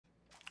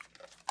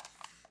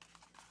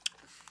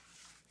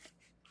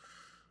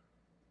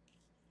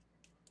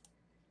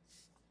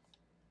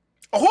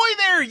Ahoy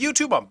there,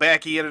 YouTube! I'm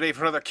back again today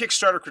for another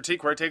Kickstarter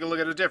critique where I take a look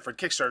at a different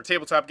Kickstarter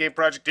tabletop game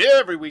project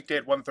every weekday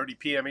at 1:30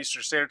 p.m.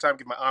 Eastern Standard Time,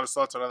 give my honest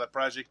thoughts on how that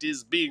project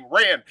is being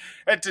ran.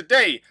 And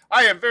today,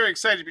 I am very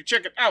excited to be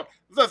checking out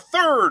the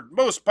third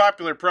most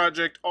popular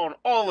project on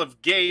all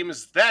of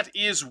games. That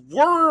is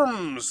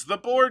Worms, the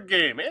board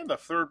game. And the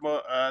third,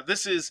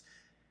 this is...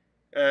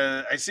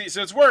 I see,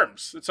 so it's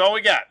Worms. That's all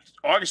we got.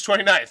 August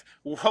 29th.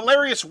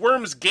 Hilarious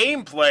Worms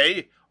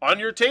gameplay on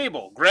your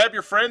table. Grab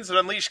your friends and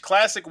unleash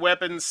classic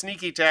weapons,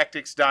 sneaky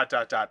tactics, ...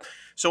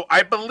 So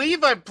I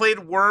believe I've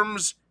played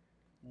Worms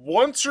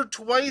once or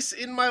twice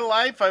in my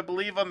life, I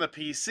believe on the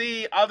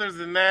PC. Other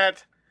than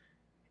that,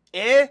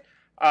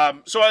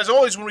 So as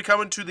always, when we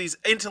come into these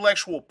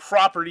intellectual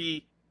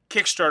property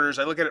Kickstarters,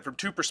 I look at it from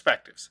two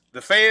perspectives.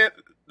 The fan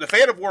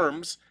of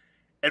Worms,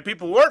 and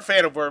people who aren't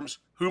fan of Worms,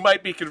 who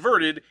might be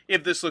converted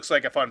if this looks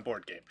like a fun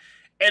board game.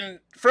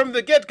 And from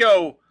the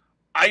get-go,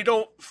 I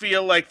don't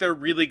feel like they're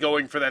really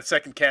going for that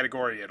second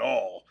category at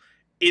all.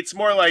 It's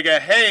more like a,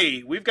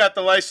 hey, we've got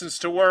the license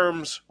to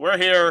Worms, we're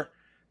here,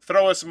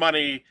 throw us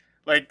money.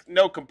 Like,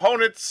 no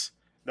components,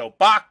 no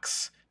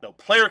box, no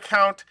player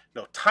count,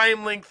 no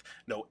time length,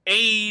 no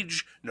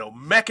age, no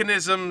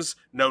mechanisms,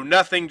 no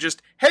nothing,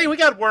 just, hey, we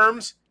got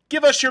Worms,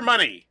 give us your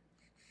money.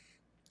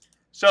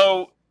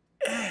 So,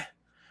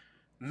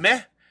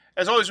 meh.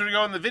 As always, when we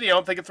go in the video,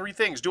 I'm thinking three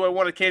things. Do I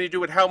want it? Can you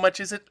do it? How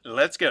much is it?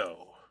 Let's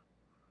go.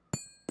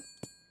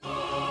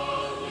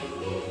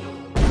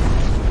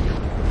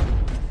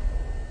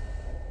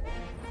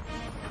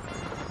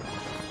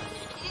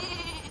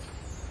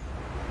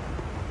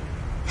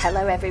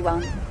 Hello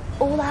everyone.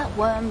 All-out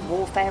worm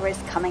warfare is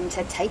coming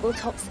to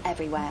tabletops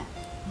everywhere.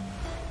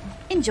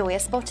 Enjoy a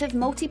spot of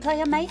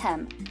multiplayer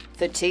mayhem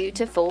for 2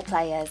 to 4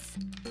 players.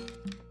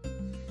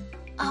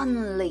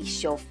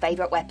 Unleash your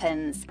favourite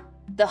weapons.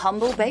 The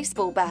humble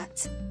baseball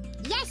bat.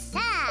 Yes,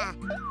 sir!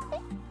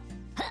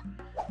 No!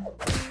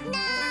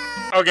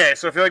 Okay,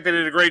 so I feel like they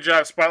did a great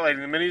job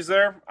spotlighting the minis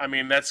there. I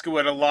mean, that's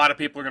what a lot of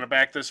people are going to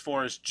back this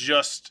for, is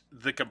just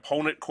the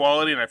component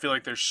quality, and I feel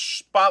like they're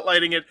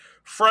spotlighting it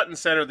front and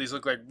center. These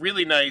look like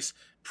really nice,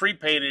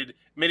 pre-painted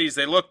minis.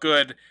 They look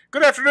good.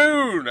 Good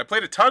afternoon! I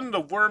played a ton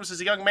of Worms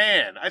as a young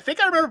man. I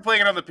think I remember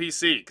playing it on the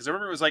PC, because I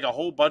remember it was like a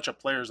whole bunch of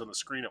players on the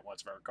screen at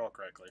once, if I recall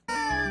correctly.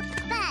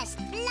 First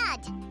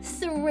blood!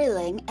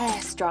 Thrilling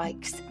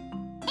airstrikes.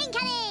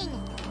 Incoming!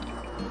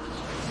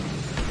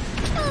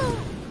 Ooh,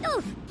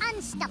 oof!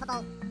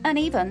 Unstoppable! And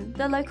even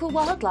the local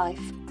wildlife.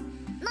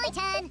 My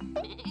turn!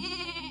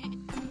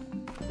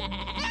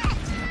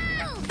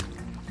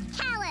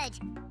 Coward!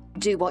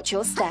 Do watch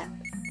your step.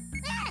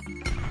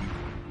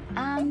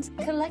 And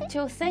collect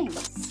your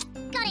things.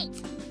 Got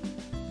it!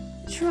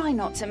 Try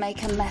not to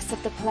make a mess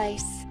of the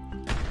place.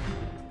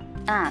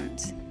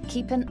 And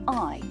keep an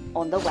eye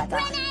on the weather.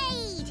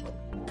 Grenade!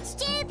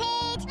 Stupid!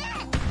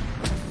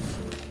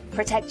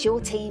 Protect your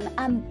team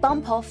and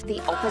bump off the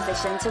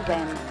opposition to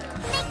win.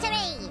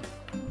 Victory!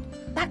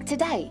 Back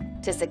today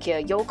to secure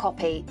your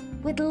copy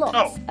with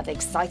lots of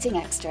exciting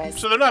extras.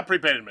 So they're not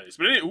pre-painted minis,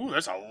 but ooh,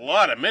 there's a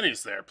lot of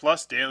minis there,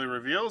 plus daily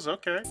reveals,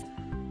 okay.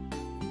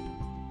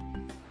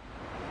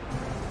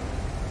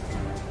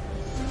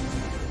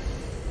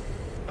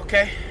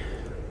 Okay,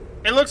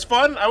 it looks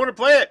fun. I want to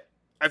play it.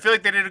 I feel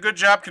like they did a good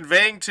job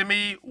conveying to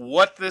me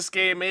what this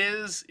game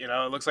is. You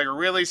know, it looks like a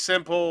really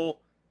simple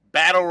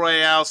battle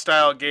royale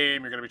style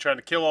game. You're going to be trying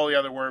to kill all the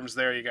other worms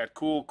there. You got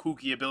cool,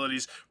 kooky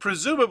abilities,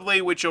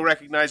 presumably, which you'll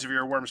recognize if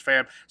you're a Worms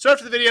fan. So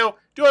after the video,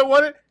 do I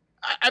want it?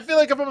 I feel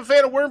like if I'm a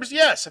fan of Worms,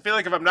 yes. I feel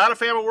like if I'm not a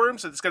fan of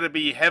Worms, it's going to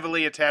be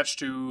heavily attached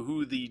to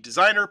who the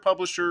designer,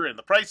 publisher, and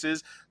the price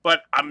is.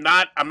 But I'm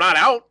not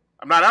out.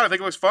 I'm not out. I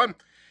think it looks fun.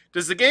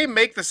 Does the game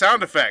make the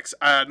sound effects?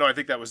 No, I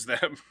think that was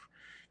them.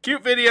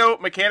 Cute video,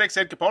 mechanics,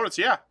 and components.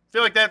 Yeah,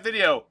 feel like that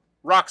video,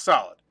 rock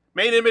solid.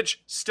 Main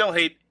image, still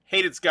hate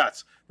its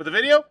guts. But the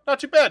video, not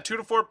too bad. 2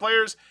 to 4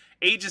 players,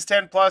 ages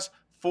 10 plus,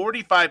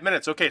 45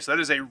 minutes. Okay, so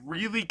that is a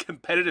really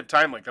competitive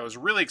time length. I was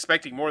really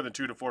expecting more than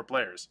 2 to 4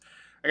 players.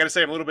 I gotta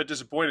say, I'm a little bit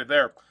disappointed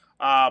there.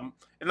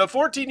 In the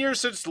 14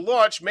 years since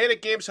launch,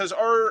 Manic Games has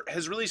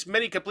released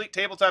many complete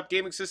tabletop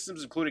gaming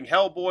systems, including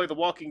Hellboy, The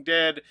Walking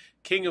Dead,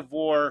 King of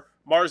War,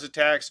 Mars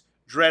Attacks,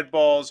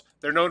 Dreadballs.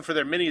 They're known for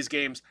their minis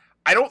games.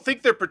 I don't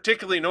think they're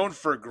particularly known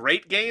for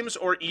great games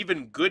or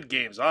even good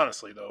games,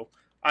 honestly, though.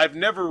 I've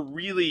never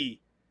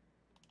really,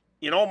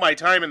 in all my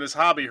time in this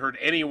hobby, heard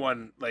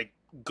anyone, like,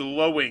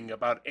 glowing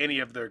about any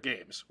of their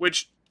games.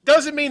 Which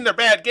doesn't mean they're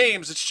bad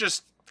games, it's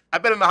just,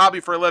 I've been in the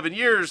hobby for 11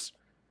 years.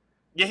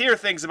 You hear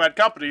things about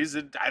companies,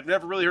 and I've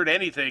never really heard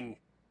anything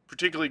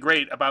particularly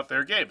great about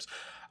their games.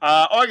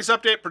 August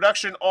update,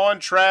 production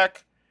on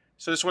track.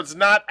 So this one's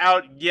not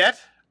out yet,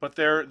 but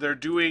they're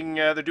doing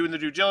the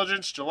due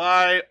diligence.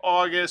 July,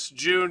 August,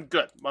 June,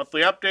 good.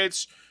 Monthly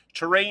updates,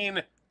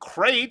 terrain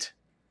crate.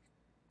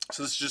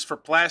 So this is just for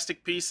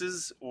plastic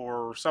pieces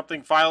or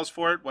something, files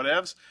for it,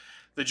 whatevs.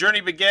 The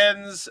journey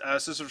begins. So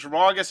this is from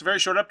August. A very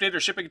short update. Our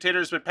shipping container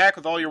has been packed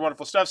with all your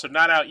wonderful stuff, so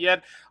not out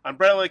yet.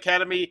 Umbrella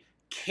Academy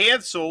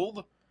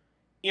canceled.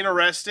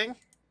 Interesting.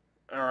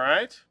 All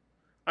right.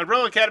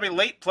 Umbrella Academy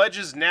late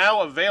pledges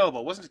now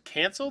available. Wasn't it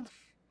canceled?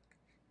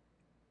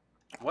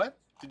 What?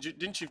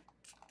 Didn't you,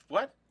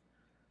 what?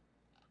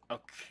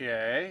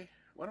 Okay.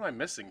 What am I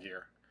missing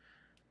here?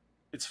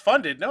 It's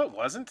funded. No, it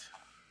wasn't.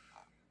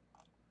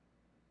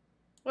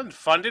 It wasn't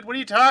funded. What are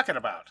you talking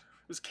about?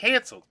 It was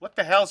canceled. What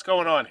the hell's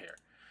going on here?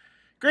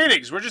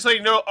 Greetings. We're just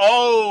letting you know.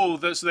 Oh,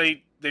 so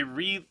they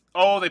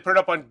put it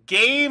up on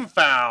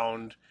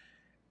GameFound,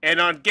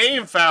 and on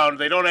GameFound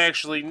they don't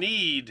actually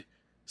need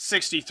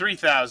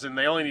 63,000.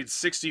 They only need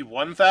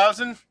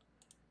 61,000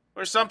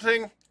 or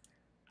something.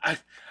 I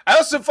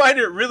also find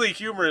it really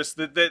humorous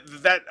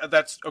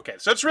that's okay.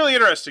 So it's really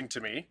interesting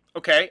to me.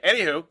 Okay.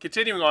 Anywho,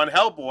 continuing on.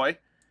 Hellboy.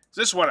 Is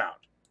this one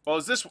out? Well,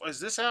 is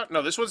this out?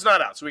 No, this one's not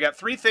out. So we got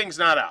 3 things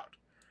not out.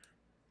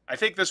 I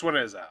think this one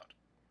is out.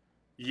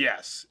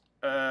 Yes.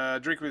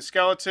 Drinking with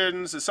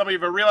Skeletons. As some of you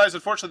have realized,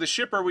 unfortunately, the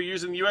shipper we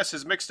use in the U.S.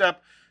 has mixed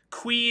up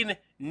Queen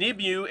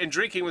Nimu and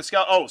Drinking with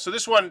Skeletons. Oh, so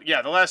this one,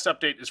 yeah, the last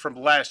update is from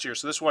last year,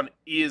 so this one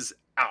is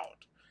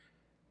out.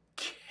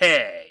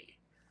 Okay.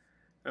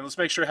 And let's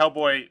make sure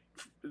Hellboy,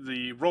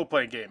 the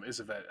role-playing game, is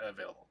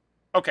available.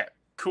 Okay,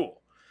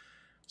 cool.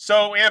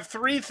 So we have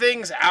 3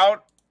 things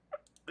out.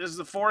 This is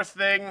the 4th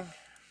thing.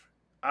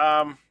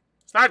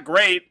 It's not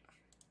great,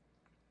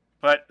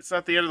 but it's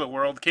not the end of the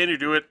world. Can you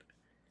do it?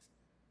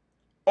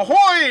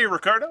 Ahoy,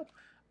 Ricardo!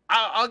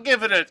 I'll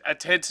give it a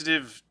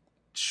tentative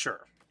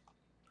sure.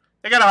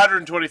 They got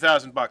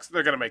 120,000 bucks.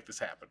 They're going to make this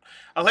happen.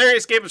 A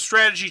hilarious game of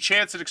strategy,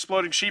 chance at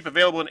exploding sheep,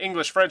 available in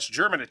English, French,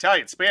 German,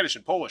 Italian, Spanish,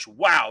 and Polish.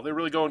 Wow, they're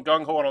really going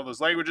gung-ho on all those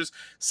languages.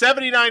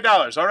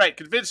 $79. All right,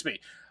 convince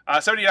me.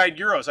 79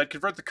 euros. I'd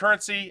convert the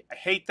currency. I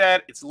hate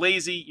that. It's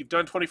lazy. You've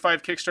done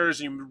 25 Kickstarters,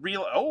 and you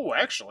realize... Oh,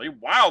 actually,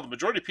 wow, the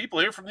majority of people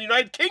here from the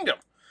United Kingdom.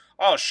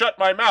 I'll shut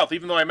my mouth,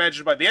 even though I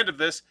imagine by the end of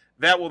this,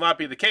 that will not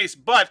be the case.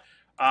 But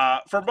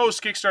for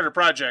most Kickstarter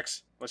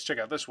projects, let's check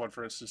out this one,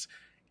 for instance.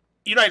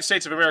 United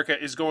States of America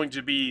is going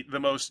to be the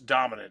most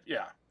dominant,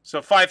 yeah.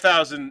 So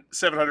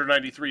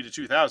 5,793 to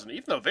 2,000,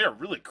 even though they're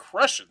really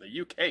crushing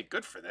the UK.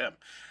 Good for them.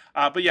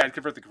 But yeah, I'd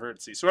convert the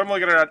currency. So I'm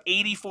looking at around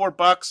 84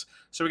 bucks.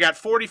 So we got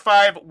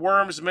 45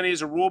 Worms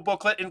Minis, a rule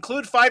booklet,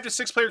 include 5 to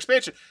 6 player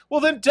expansion. Well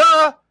then,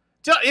 duh.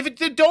 If it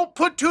did, don't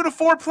put 2 to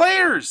 4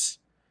 players.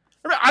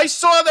 I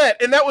saw that,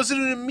 and that was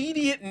an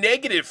immediate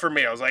negative for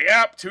me. I was like,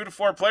 yeah, 2 to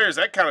 4 players,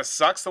 that kind of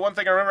sucks. The one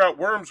thing I remember about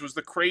Worms was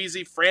the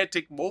crazy,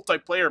 frantic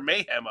multiplayer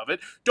mayhem of it.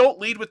 Don't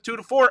lead with 2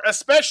 to 4,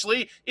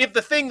 especially if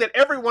the thing that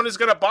everyone is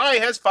going to buy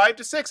has 5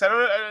 to 6. I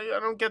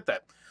don't get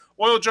that.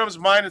 Oil drums,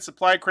 mine, and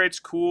supply crates,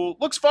 cool.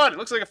 Looks fun. It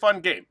looks like a fun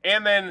game.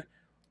 And then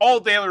all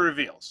daily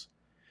reveals.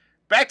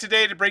 Back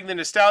today to bring the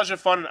nostalgia,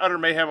 fun, and utter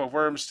mayhem of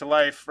Worms to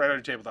life right on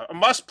your tabletop. A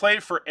must-play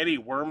for any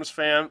Worms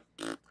fan.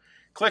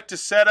 Click to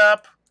set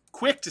up.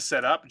 Quick to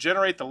set up,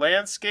 generate the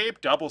landscape,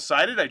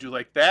 double-sided, I do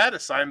like that,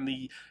 assign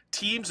the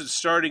teams and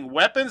starting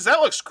weapons, that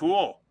looks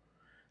cool.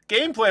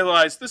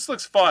 Gameplay-wise, this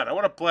looks fun, I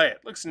want to play it,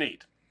 looks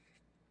neat.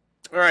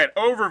 Alright,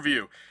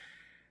 overview.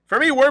 For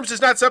me, Worms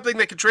is not something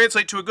that can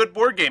translate to a good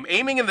board game.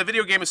 Aiming in the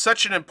video game is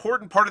such an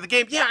important part of the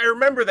game. Yeah, I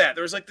remember that,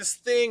 there was like this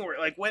thing where it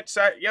like went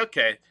side, yeah,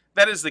 okay,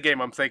 that is the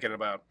game I'm thinking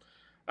about.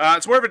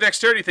 It's more of a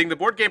dexterity thing. The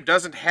board game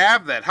doesn't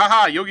have that.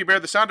 Haha, Yogi Bear,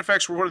 the sound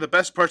effects were one of the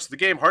best parts of the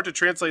game. Hard to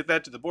translate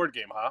that to the board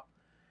game, huh?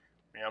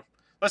 Yeah.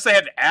 Unless they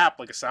had an app,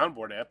 like a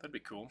soundboard app, that'd be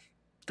cool.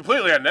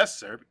 Completely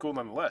unnecessary, but cool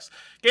nonetheless.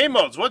 Game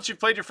modes. Once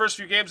you've played your first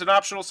few games, an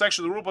optional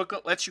section of the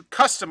rulebook lets you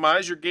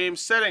customize your game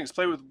settings.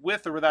 Play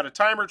with or without a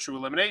timer, true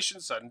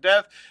elimination, sudden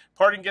death,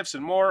 parting gifts,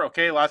 and more.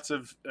 Okay, lots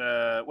of,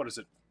 what is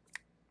it?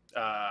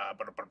 Wow,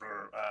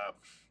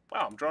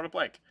 I'm drawing a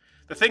blank.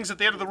 The things at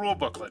the end of the rule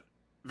booklet.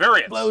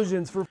 Variants.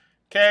 Explosions for...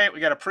 Okay, we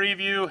got a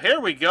preview. Here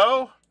we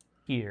go.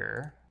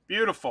 Here.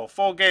 Beautiful,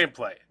 full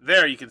gameplay.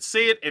 There, you can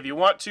see it if you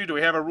want to. Do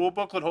we have a rule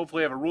booklet?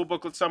 Hopefully I have a rule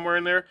booklet somewhere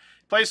in there. It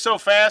plays so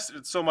fast,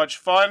 it's so much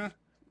fun.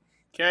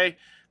 Okay,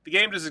 the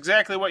game does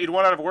exactly what you'd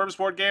want out of a Worms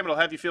board game. It'll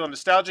have you feeling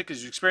nostalgic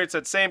as you experience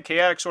that same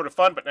chaotic sort of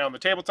fun, but now on the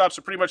tabletop.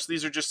 So pretty much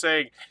these are just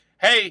saying,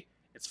 hey,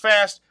 it's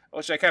fast,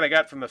 which I kind of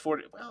got from the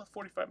 45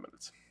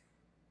 minutes.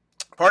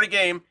 Party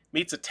game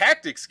meets a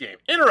tactics game.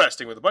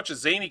 Interesting, with a bunch of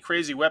zany,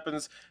 crazy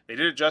weapons. They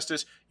did it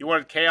justice. You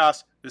wanted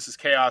chaos. This is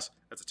chaos.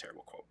 That's a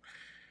terrible quote.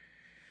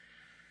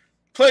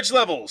 Pledge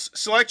levels.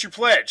 Select your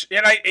pledge.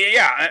 And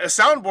yeah, a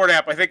soundboard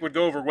app I think would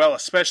go over well,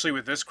 especially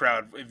with this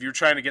crowd, if you're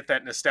trying to get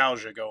that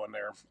nostalgia going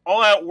there.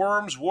 All out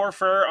Worms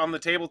Warfare on the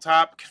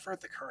tabletop.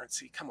 Convert the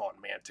currency. Come on,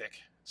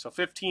 Mantic. So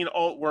 15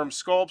 alt worm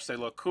sculpts. They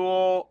look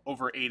cool.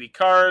 Over 80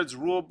 cards.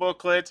 Rule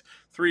booklet.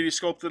 3D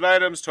sculpted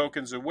items.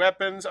 Tokens and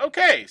weapons.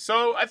 Okay,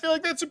 so I feel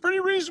like that's a pretty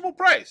reasonable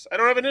price. I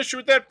don't have an issue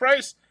with that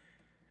price.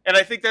 And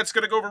I think that's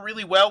going to go over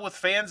really well with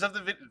fans of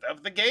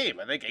the game.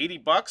 I think 80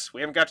 bucks.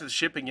 We haven't got to the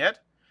shipping yet.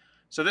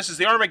 So this is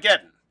the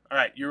Armageddon. All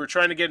right, you were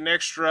trying to get an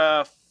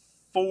extra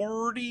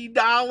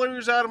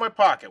 $40 out of my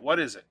pocket. What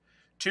is it?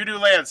 2 new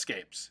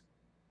landscapes.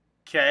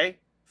 Okay.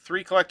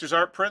 3 collector's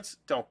art prints.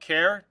 Don't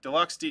care.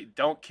 Deluxe,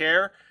 don't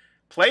care.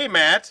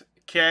 Playmat.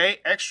 Okay.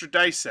 Extra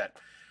dice set.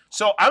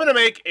 So I'm going to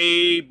make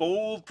a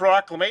bold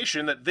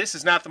proclamation that this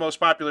is not the most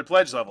popular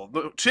pledge level.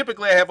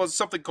 Typically, I have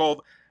something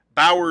called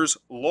Bauer's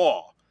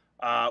Law,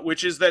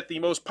 which is that the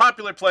most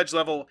popular pledge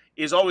level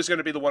is always going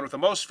to be the one with the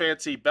most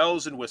fancy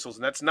bells and whistles.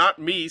 And that's not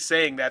me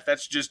saying that.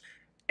 That's just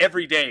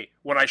every day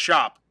when I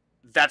shop.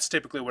 That's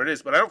typically what it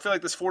is. But I don't feel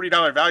like this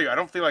 $40 value. I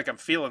don't feel like I'm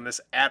feeling this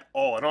at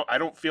all. I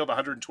don't feel the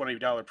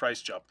 $120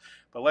 price jump.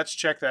 But let's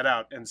check that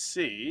out and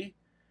see.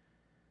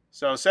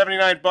 So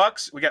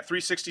 $79. We got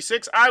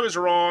 $366. I was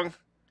wrong.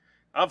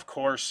 Of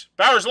course.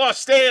 Bauer's Law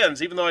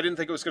stands, even though I didn't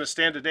think it was going to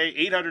stand today.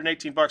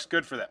 $818.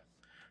 Good for them.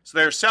 So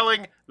they're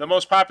selling the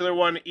most popular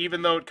one,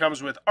 even though it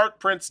comes with art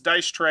prints,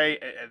 dice tray.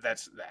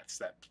 That's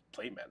that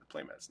playmat. The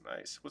playmat's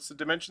nice. What's the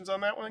dimensions on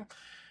that one?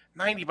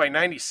 90 by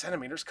 90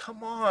 centimeters.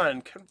 Come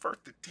on,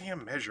 convert the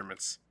damn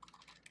measurements.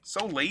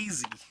 So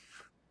lazy.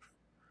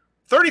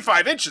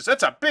 35 inches.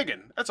 That's a big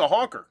one. That's a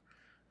honker.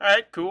 All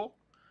right, cool.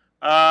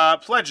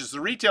 Pledges. The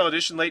retail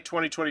edition, late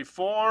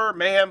 2024.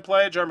 Mayhem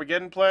pledge,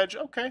 Armageddon pledge.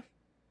 Okay,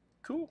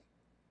 cool.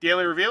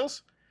 Daily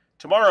reveals.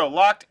 Tomorrow,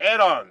 locked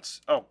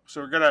add-ons. Oh,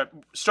 so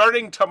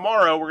starting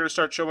tomorrow, we're going to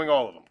start showing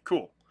all of them.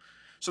 Cool.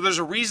 So there's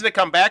a reason to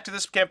come back to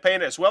this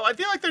campaign as well. I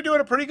feel like they're doing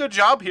a pretty good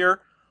job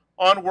here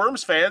on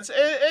Worms fans.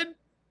 And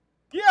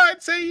yeah,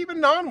 I'd say even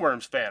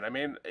non-Worms fan. I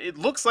mean, it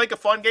looks like a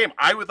fun game.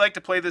 I would like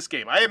to play this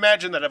game. I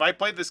imagine that if I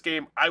played this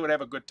game, I would have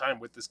a good time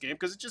with this game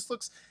because it just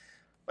looks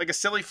like a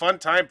silly, fun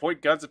time.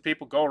 Point guns at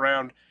people, go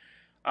around.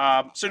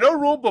 So no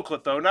rule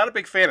booklet, though. Not a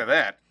big fan of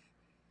that.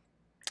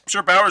 I'm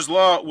sure Bauer's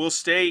Law will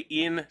stay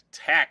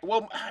intact.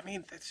 Well, I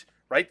mean, that's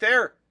right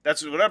there.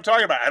 That's what I'm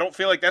talking about. I don't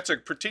feel like that's a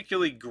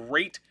particularly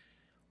great...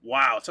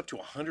 Wow, it's up to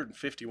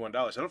 $151.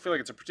 I don't feel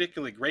like it's a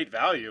particularly great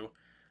value.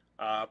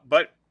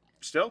 But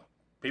still,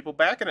 people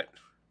backing it.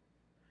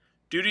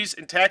 Duties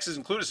and taxes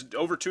included,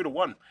 over 2 to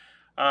 1.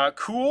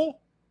 Cool.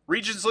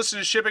 Regions listed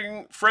as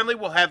shipping friendly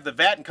will have the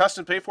VAT and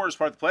custom pay for as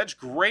part of the pledge.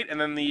 Great. And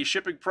then the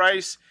shipping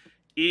price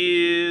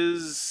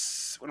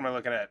is... What am I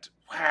looking at?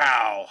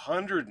 Wow,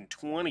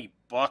 $120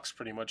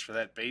 pretty much for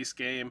that base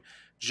game,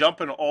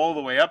 jumping all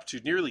the way up to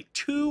nearly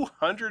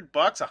 $200,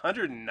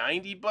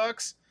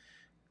 $190.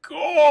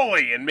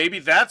 Golly, and maybe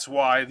that's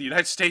why the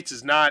United States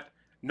is not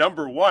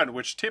 #1,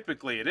 which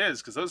typically it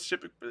is, because those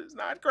shipping is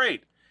not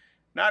great,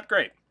 not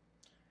great.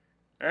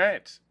 All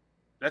right,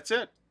 that's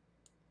it.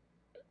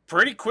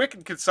 Pretty quick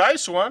and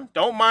concise one.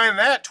 Don't mind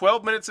that.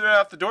 12 minutes in and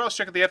out the door. Let's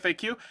check out the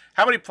FAQ.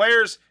 How many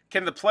players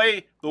can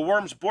play the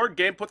Worms board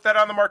game? Put that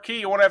on the marquee.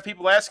 You won't have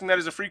people asking that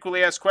as a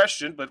frequently asked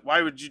question, but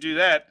why would you do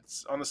that?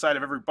 It's on the side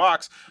of every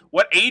box.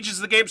 What age is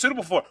the game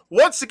suitable for?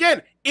 Once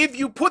again, if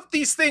you put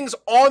these things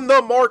on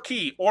the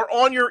marquee or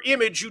on your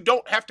image, you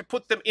don't have to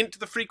put them into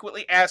the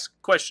frequently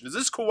asked question. Is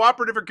this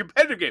cooperative or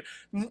competitive game?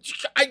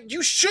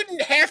 You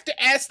shouldn't have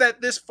to ask that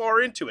this far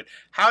into it.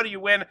 How do you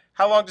win?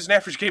 How long does an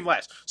average game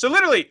last? So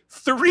literally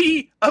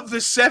 3 of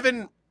the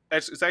 7...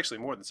 It's actually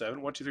more than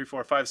 7. 1, 2, 3,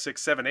 4, 5,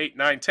 6, 7, 8,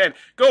 9, 10.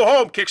 Go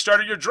home,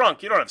 Kickstarter, you're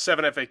drunk. You don't have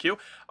 7 FAQ.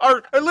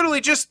 Are literally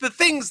just the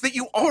things that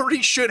you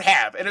already should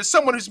have. And as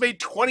someone who's made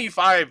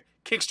 25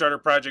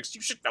 Kickstarter projects,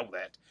 you should know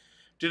that.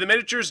 Do the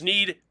miniatures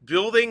need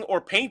building or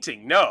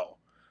painting? No.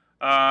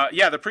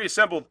 Yeah, they're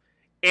pre-assembled.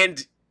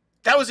 And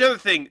that was the other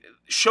thing.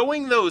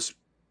 Showing those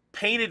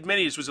painted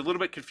minis was a little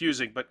bit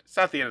confusing, but it's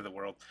not the end of the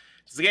world.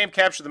 Does the game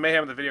capture the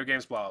mayhem of the video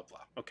games? Blah, blah, blah.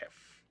 Okay.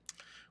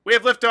 We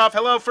have liftoff.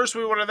 Hello. First,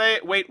 what are they?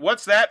 Wait,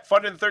 what's that?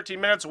 Funded in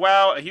 13 minutes.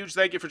 Wow. A huge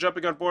thank you for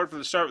jumping on board from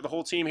the start with the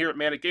whole team here at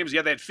Manic Games.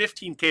 Yeah, they had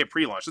 15K at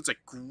pre-launch. That's a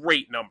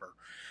great number.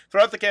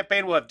 Throughout the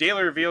campaign, we'll have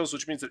daily reveals,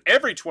 which means that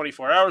every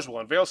 24 hours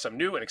we'll unveil some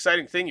new and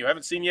exciting thing you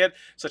haven't seen yet,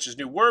 such as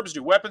new worms,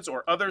 new weapons,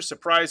 or other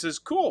surprises.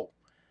 Cool.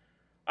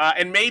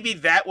 And maybe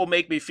that will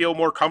make me feel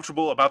more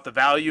comfortable about the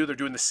value. They're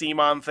doing the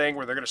CMON thing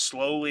where they're going to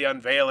slowly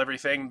unveil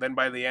everything. Then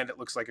by the end, it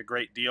looks like a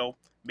great deal.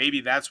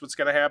 Maybe that's what's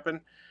going to happen.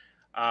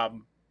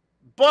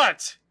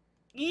 But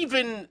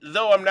even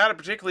though I'm not a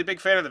particularly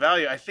big fan of the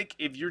value, I think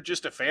if you're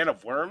just a fan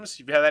of Worms,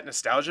 you've had that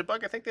nostalgia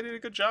bug, I think they did a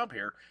good job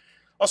here.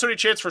 Also, any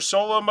chance for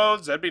solo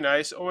modes? That'd be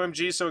nice.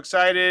 OMG, so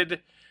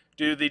excited.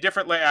 Do the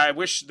different... I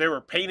wish there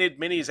were painted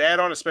minis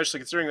add-on,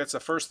 especially considering that's the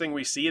first thing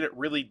we see, and it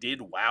really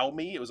did wow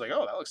me. It was like,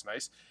 oh, that looks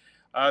nice.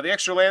 The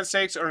extra land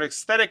stakes are an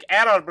aesthetic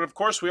add-on, but of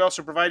course we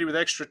also provide you with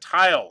extra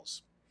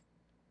tiles.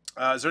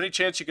 Is there any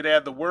chance you could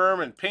add the worm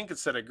in pink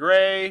instead of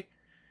gray?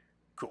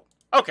 Cool.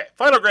 Okay,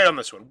 final grade on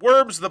this one.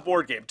 Worms, the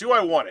board game. Do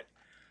I want it?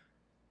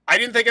 I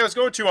didn't think I was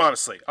going to,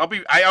 honestly.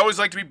 I always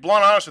like to be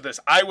blunt honest with this.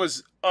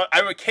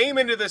 I came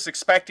into this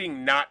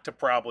expecting not to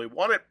probably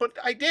want it, but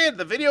I did.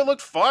 The video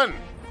looked fun.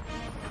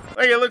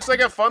 Like, it looks like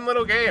a fun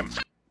little game.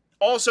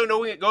 Also,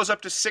 knowing it goes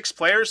up to 6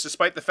 players,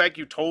 despite the fact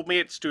you told me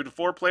it's 2 to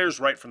 4 players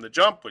right from the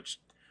jump, which,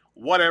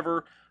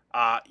 whatever.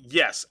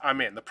 Yes,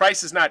 I'm in. The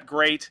price is not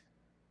great.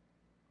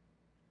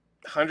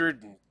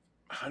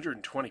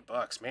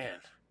 $120, man.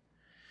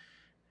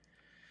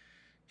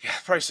 Yeah,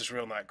 the price is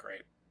real not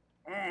great.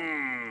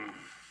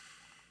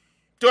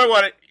 Do I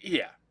want it?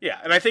 Yeah.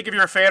 And I think if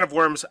you're a fan of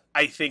Worms,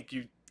 I think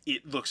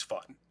it looks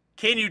fun.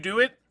 Can you do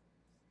it?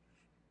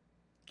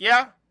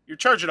 Yeah. You're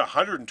charging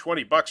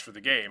 $120 for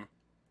the game.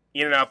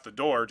 in and out the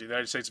door to the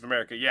United States of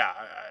America, yeah,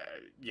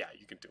 yeah,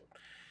 you can do it.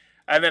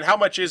 And then how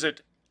much is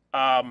it?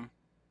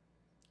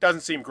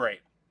 Doesn't seem great.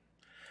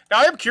 Now,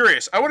 I am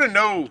curious. I want to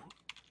know,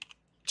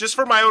 just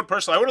for my own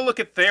personal, I want to look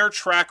at their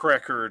track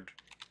record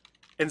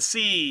and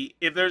see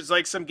if there's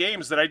like some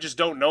games that I just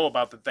don't know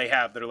about that they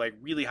have that are like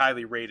really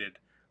highly rated.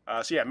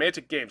 So yeah,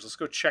 Mantic Games. Let's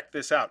go check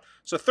this out.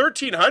 So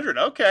 1,300.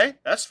 Okay,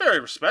 that's very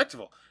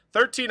respectable.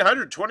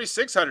 1,300,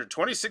 2,600,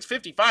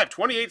 2,655,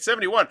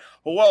 2,871.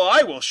 Well,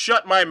 I will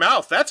shut my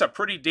mouth. That's a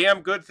pretty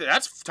damn good thing.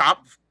 That's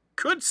top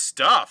good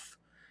stuff.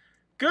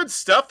 Good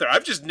stuff there.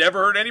 I've just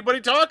never heard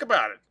anybody talk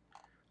about it.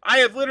 I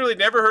have literally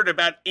never heard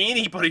about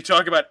anybody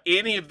talk about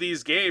any of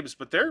these games,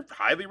 but they're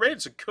highly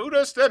rated, so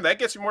kudos to them. That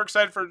gets me more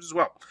excited for it as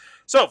well.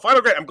 So,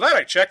 Final Grade. I'm glad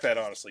I checked that,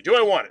 honestly. Do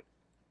I want it?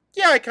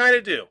 Yeah, I kind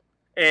of do.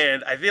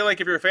 And I feel like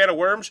if you're a fan of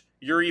Worms,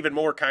 you're even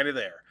more kind of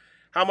there.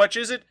 How much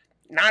is it?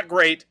 Not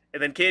great.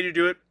 And then can you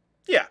do it?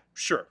 Yeah,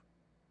 sure.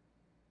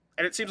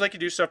 And it seems like you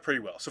do stuff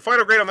pretty well. So,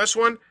 Final Grade on this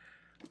one.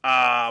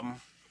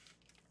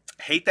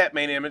 Hate that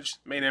main image.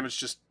 Main image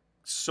just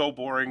so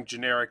boring,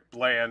 generic,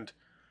 bland.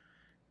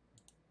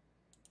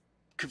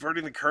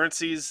 Converting the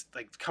currencies,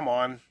 like, come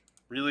on,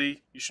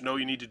 really? You should know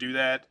you need to do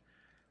that.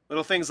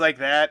 Little things like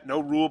that. No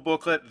rule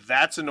booklet.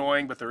 That's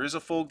annoying, but there is a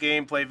full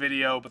gameplay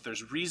video, but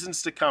there's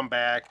reasons to come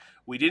back.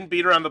 We didn't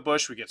beat around the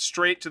bush. We get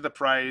straight to the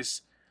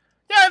price.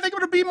 Yeah, I think I'm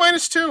going to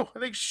B-2. I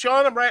think,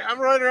 Sean, I'm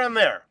right around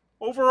there.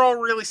 Overall,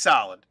 really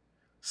solid.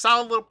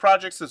 Solid little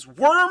project. Says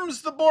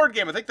Worms, the board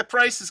game. I think the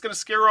price is going to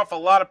scare off a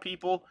lot of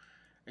people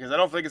because I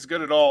don't think it's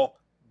good at all.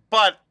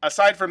 But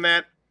aside from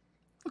that,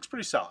 looks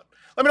pretty solid.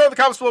 Let me know in the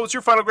comments below what's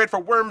your final grade for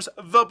Worms,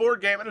 the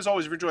board game. And as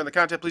always, if you're enjoying the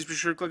content, please be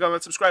sure to click on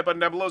that subscribe button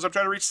down below as I'm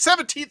trying to reach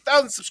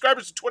 17,000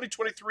 subscribers in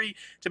 2023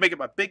 to make it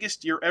my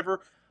biggest year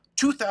ever.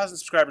 2,000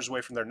 subscribers away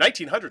from there.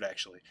 1,900,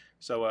 actually.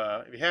 So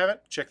if you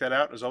haven't, check that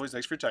out. As always,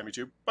 thanks for your time,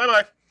 YouTube.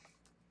 Bye-bye.